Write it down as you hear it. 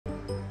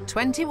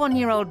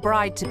21-year-old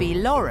bride-to-be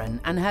Lauren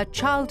and her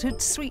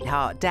childhood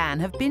sweetheart Dan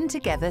have been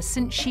together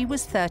since she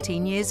was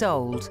 13 years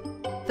old.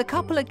 The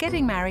couple are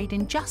getting married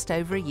in just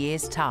over a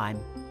year's time.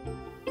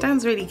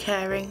 Dan's really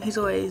caring. He's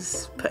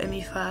always putting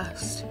me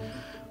first.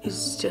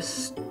 He's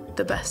just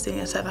the best thing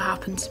that's ever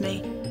happened to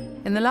me.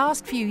 In the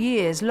last few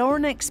years,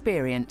 Lauren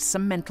experienced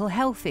some mental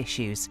health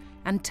issues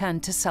and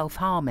turned to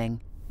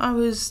self-harming. I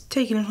was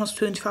taken in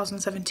hospital in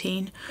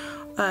 2017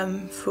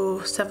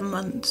 for 7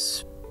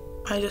 months.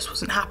 I just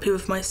wasn't happy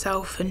with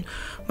myself and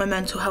my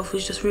mental health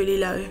was just really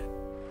low.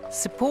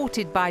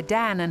 Supported by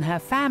Dan and her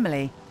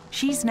family,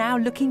 she's now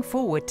looking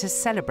forward to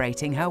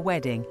celebrating her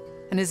wedding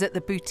and is at the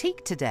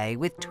boutique today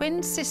with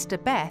twin sister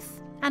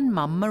Beth and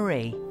mum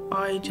Marie.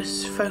 I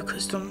just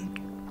focused on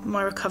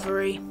my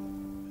recovery.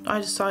 I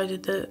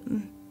decided that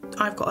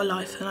I've got a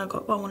life and I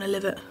want to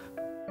live it.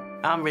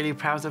 I'm really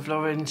proud of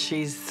Lauren.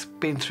 She's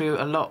been through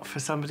a lot for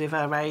somebody of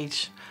her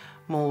age,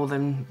 more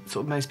than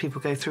sort of most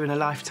people go through in a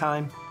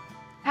lifetime.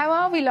 How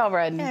are we,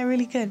 Lauren? Yeah,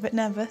 really good, but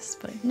nervous.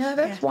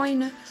 Nervous? Yeah. Why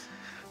nervous?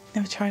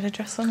 Never tried a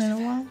dress on in a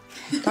while.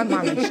 Don't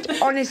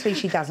worry. Honestly,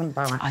 she doesn't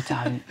bite. I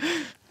don't.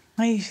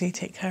 I usually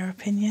take her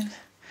opinion.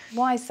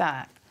 Why is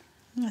that?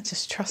 I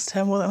just trust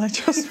her more than I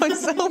trust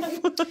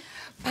myself.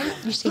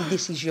 You see,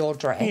 this is your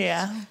dress.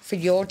 Yeah. For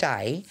your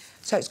day,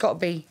 so it's got to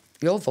be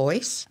your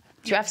voice.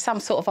 Do you have some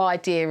sort of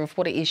idea of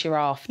what it is you're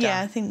after? Yeah,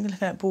 I think we're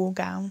looking at ball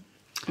gown.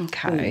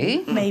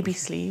 OK. Maybe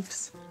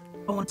sleeves.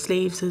 I want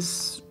sleeves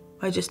as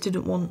I just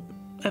didn't want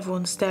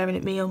everyone staring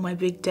at me on my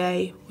big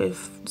day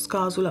with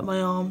scars all up my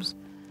arms.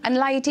 And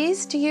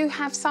ladies, do you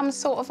have some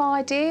sort of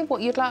idea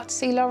what you'd like to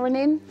see Lauren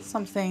in?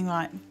 Something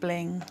like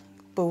bling,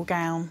 ball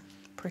gown,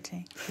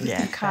 pretty.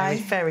 Yeah, Okay.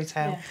 fairy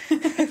tale.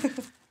 Yeah.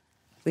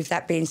 With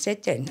that being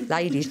said then,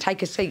 ladies,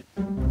 take a seat.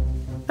 I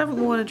haven't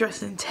worn a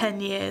dress in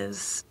 10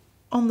 years.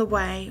 On the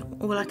way,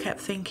 all I kept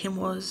thinking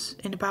was,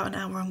 in about an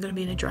hour, I'm going to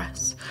be in a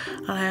dress.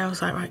 And I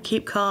was like, right,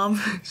 keep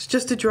calm. It's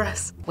just a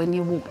dress. When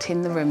you walked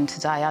in the room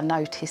today, I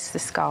noticed the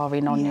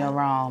scarring on your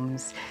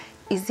arms.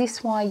 Is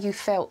this why you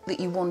felt that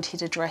you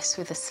wanted a dress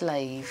with a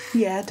sleeve?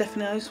 Yeah,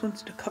 definitely. I just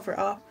wanted to cover it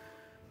up.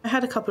 I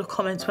had a couple of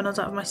comments when I was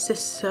out with my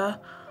sister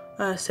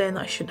saying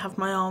that I shouldn't have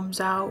my arms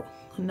out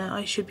and that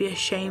I should be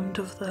ashamed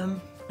of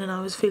them. And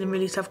I was feeling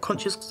really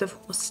self-conscious because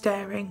everyone was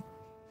staring.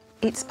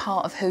 It's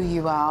part of who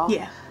you are.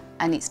 Yeah.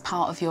 And it's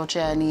part of your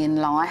journey in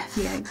life.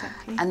 Yeah,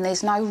 exactly. And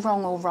there's no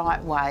wrong or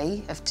right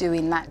way of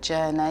doing that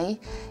journey.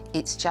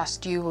 It's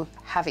just you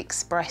have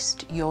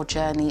expressed your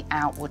journey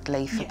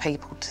outwardly for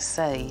people to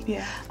see.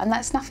 Yeah. And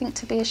that's nothing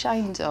to be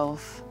ashamed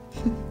of.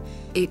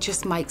 It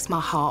just makes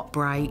my heart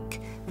break.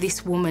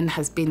 This woman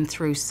has been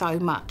through so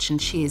much and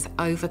she has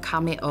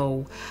overcome it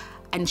all.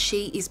 And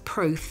she is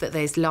proof that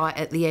there's light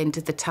at the end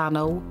of the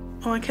tunnel.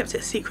 Oh, I kept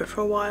it a secret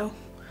for a while,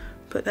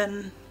 but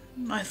then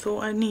I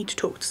thought I need to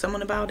talk to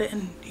someone about it,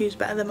 and who's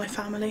better than my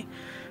family,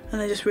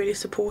 and they're just really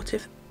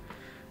supportive.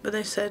 But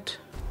they said,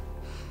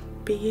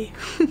 be you.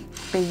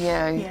 Be you?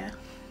 Yeah.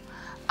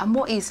 And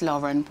what is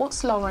Lauren?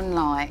 What's Lauren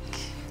like?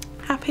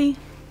 Happy,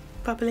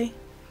 bubbly,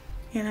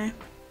 you know,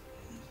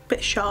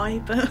 bit shy,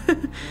 but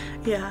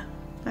yeah,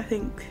 I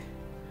think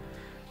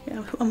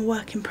I'm a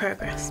work in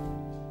progress.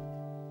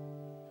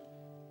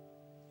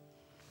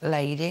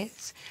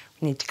 Ladies,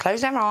 we need to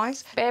close our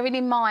eyes. Bearing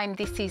in mind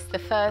this is the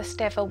first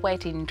ever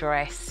wedding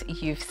dress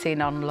you've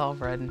seen on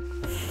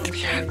Lauren.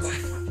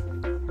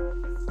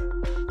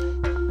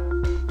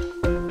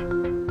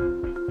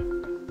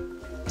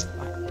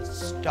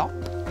 Stop.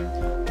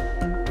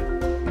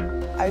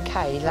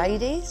 OK,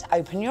 ladies,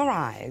 open your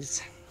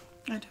eyes.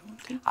 I don't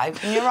want to.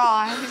 Open your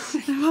eyes.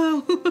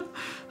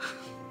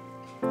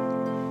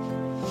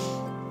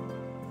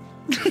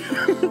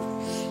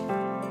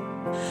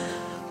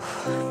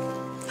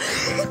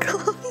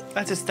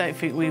 I just don't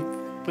think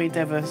we'd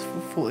ever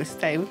thought this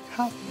day would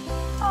come.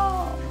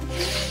 Oh.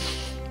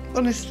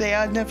 Honestly,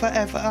 I never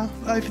ever,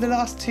 over the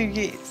last 2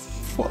 years,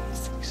 thought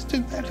I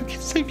stood there looking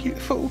so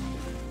beautiful.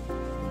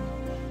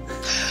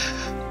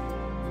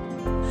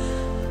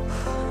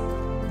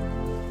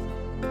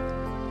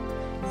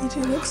 You do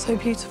look so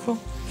beautiful.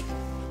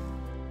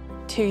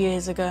 2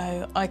 years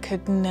ago, I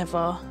could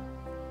never,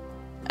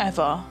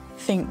 ever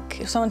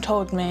think, if someone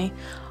told me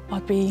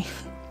I'd be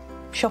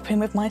shopping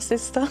with my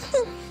sister.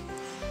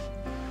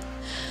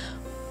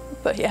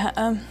 But yeah,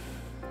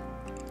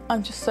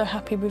 I'm just so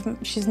happy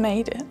she's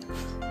made it.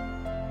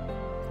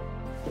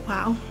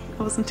 Wow,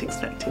 I wasn't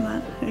expecting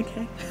that.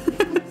 OK.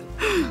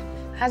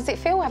 How does it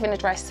feel having a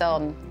dress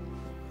on?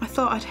 I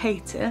thought I'd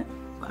hate it,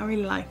 but I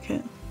really like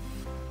it.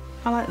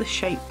 I like the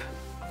shape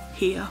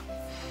here,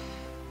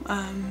 but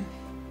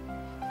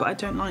I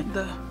don't like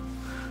the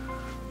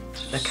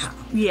cap.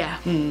 Yeah.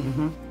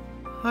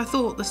 I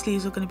thought the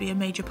sleeves were going to be a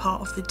major part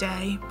of the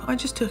day, but I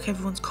just took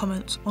everyone's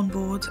comments on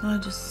board and I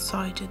just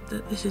decided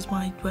that this is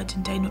my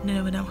wedding day, not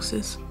no one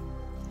else's.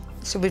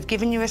 So we've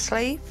given you a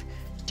sleeve.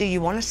 Do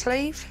you want a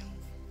sleeve?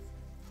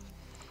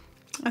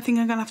 I think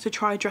I'm going to have to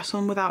try a dress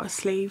on without a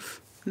sleeve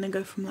and then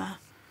go from there.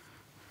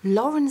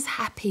 Lauren's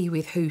happy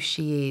with who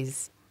she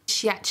is.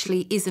 She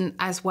actually isn't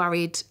as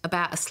worried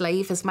about a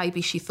sleeve as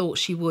maybe she thought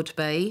she would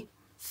be.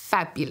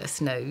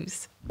 Fabulous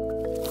news.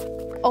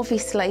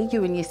 Obviously,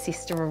 you and your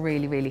sister are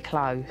really, really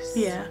close.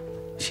 Yeah,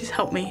 she's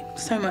helped me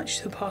so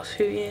much the past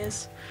few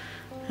years.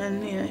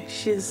 And, you know,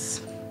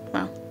 she's,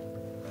 well,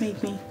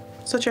 made me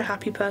such a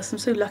happy person. I'm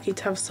so lucky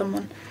to have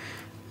someone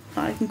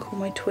that I can call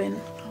my twin.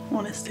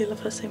 Honestly, I love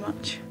her so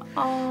much.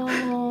 Oh.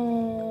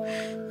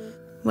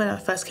 When I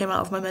first came out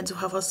of my mental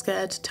health, I was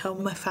scared to tell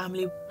my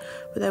family,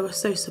 but they were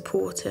so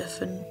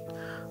supportive, and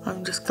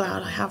I'm just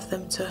glad I have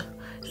them to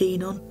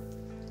lean on.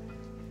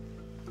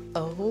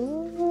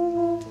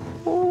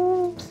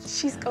 Oh,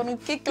 she's gone all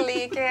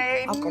giggly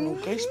again. I've gone all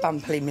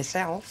goosebumpy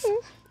myself.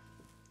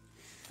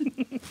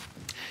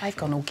 I've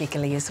gone all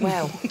giggly as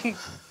well.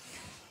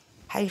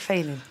 How are you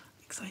feeling?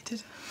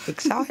 Excited.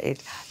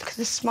 Excited? Look at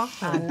the smile.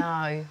 I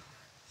know.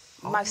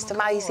 Most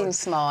amazing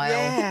smile.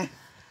 Yeah.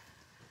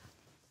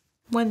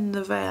 When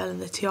the veil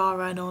and the tiara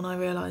ran on, I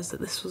realised that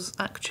this was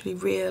actually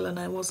real and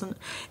I wasn't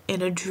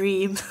in a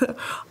dream.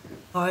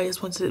 I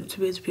just wanted it to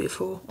be as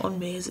beautiful on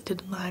me as it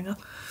did on the hanger.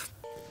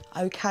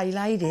 OK,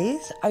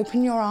 ladies,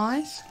 open your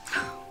eyes.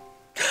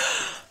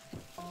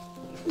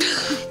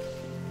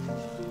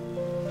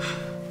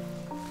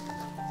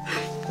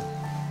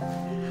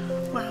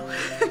 Wow.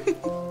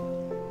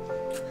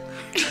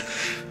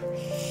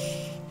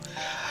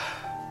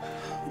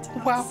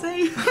 Wow.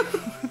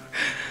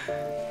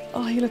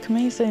 Oh, you look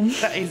amazing.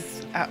 That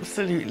is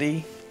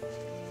absolutely...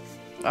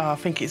 Oh, I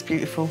think it's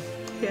beautiful.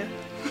 Yeah.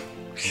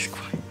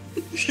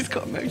 She's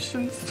got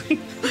emotions.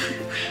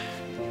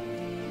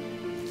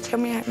 Tell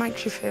me how it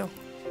makes you feel.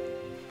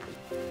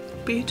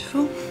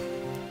 Beautiful.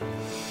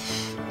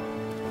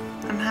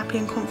 I'm happy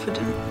and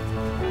confident.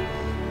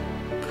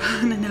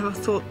 And I never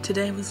thought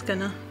today was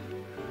gonna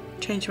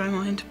change my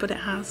mind, but it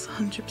has,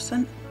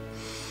 100%.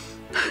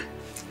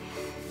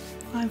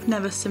 I've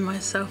never seen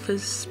myself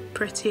as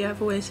pretty.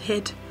 I've always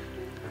hid.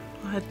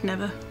 I'd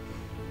never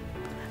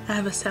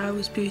ever say I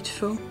was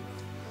beautiful.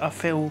 I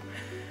feel,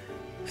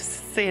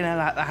 seeing her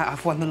like that,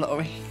 I've won the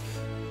lottery.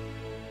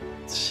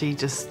 She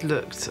just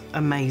looked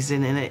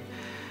amazing in it.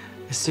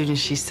 As soon as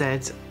she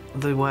said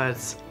the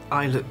words,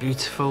 "I look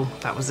beautiful,"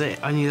 that was it.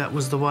 I knew that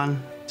was the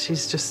one.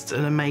 She's just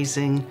an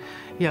amazing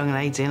young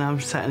lady, and I'm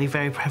certainly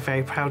very,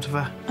 very proud of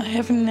her. I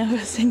have never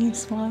seen you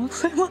smile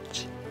so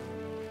much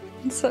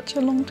in such a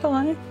long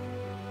time.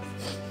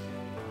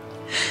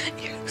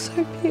 You look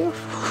so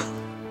beautiful.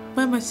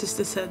 When my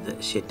sister said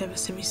that she'd never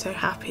seen me so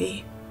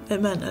happy,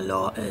 it meant a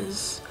lot,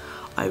 as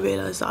I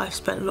realised that I've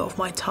spent a lot of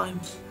my time,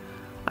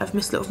 I've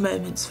missed a lot of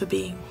moments for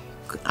being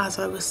as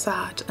I was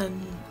sad, and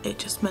it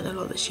just meant a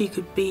lot that she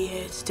could be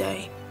here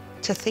today.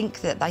 To think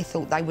that they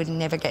thought they would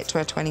never get to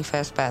her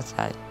 21st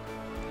birthday.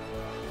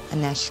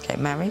 And now she's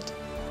getting married.